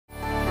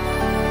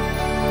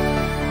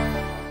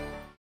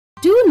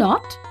Do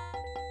not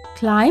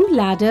climb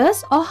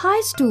ladders or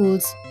high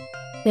stools.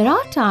 There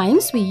are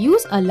times we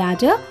use a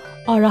ladder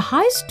or a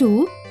high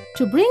stool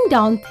to bring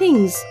down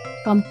things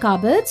from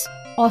cupboards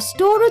or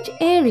storage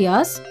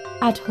areas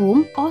at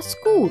home or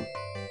school.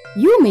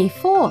 You may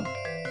fall.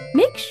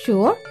 Make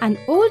sure an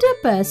older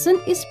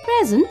person is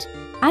present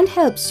and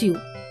helps you.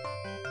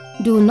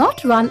 Do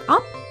not run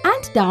up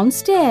and down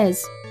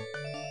stairs.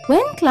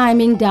 When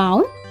climbing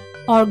down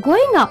or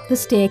going up the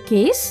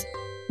staircase,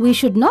 we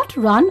should not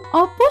run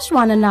or push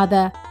one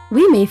another.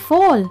 We may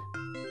fall.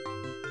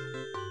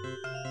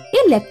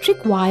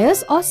 Electric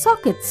wires or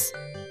sockets.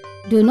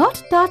 Do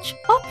not touch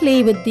or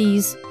play with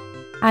these.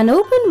 An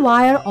open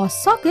wire or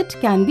socket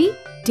can be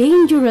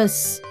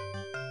dangerous.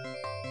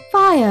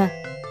 Fire.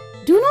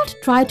 Do not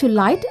try to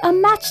light a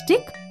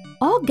matchstick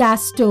or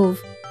gas stove.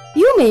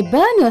 You may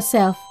burn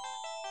yourself.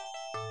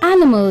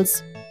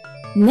 Animals.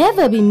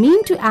 Never be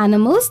mean to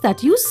animals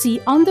that you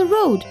see on the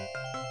road.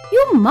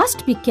 You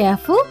must be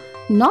careful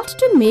not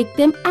to make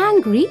them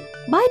angry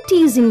by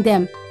teasing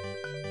them.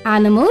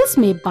 Animals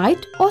may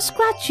bite or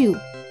scratch you.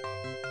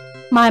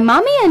 My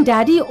mommy and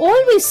daddy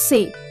always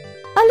say,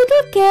 a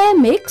little care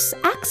makes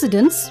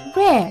accidents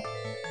rare.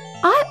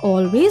 I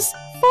always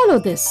follow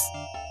this.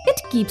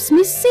 It keeps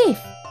me safe.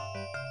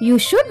 You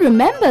should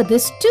remember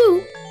this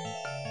too.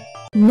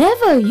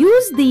 Never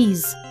use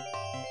these.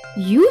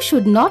 You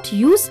should not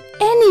use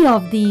any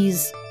of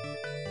these.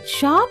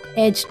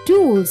 Sharp-edged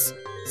tools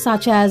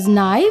such as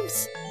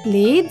knives,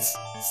 blades,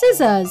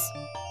 scissors.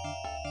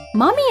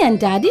 Mommy and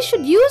daddy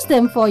should use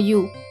them for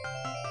you.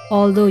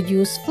 Although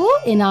useful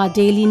in our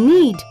daily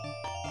need,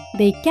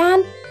 they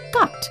can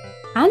cut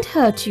and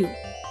hurt you.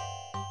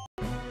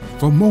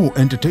 For more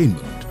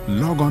entertainment,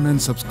 log on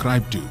and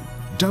subscribe to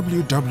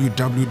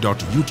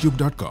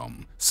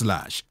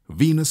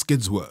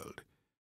www.youtube.com/VenusKidsWorld.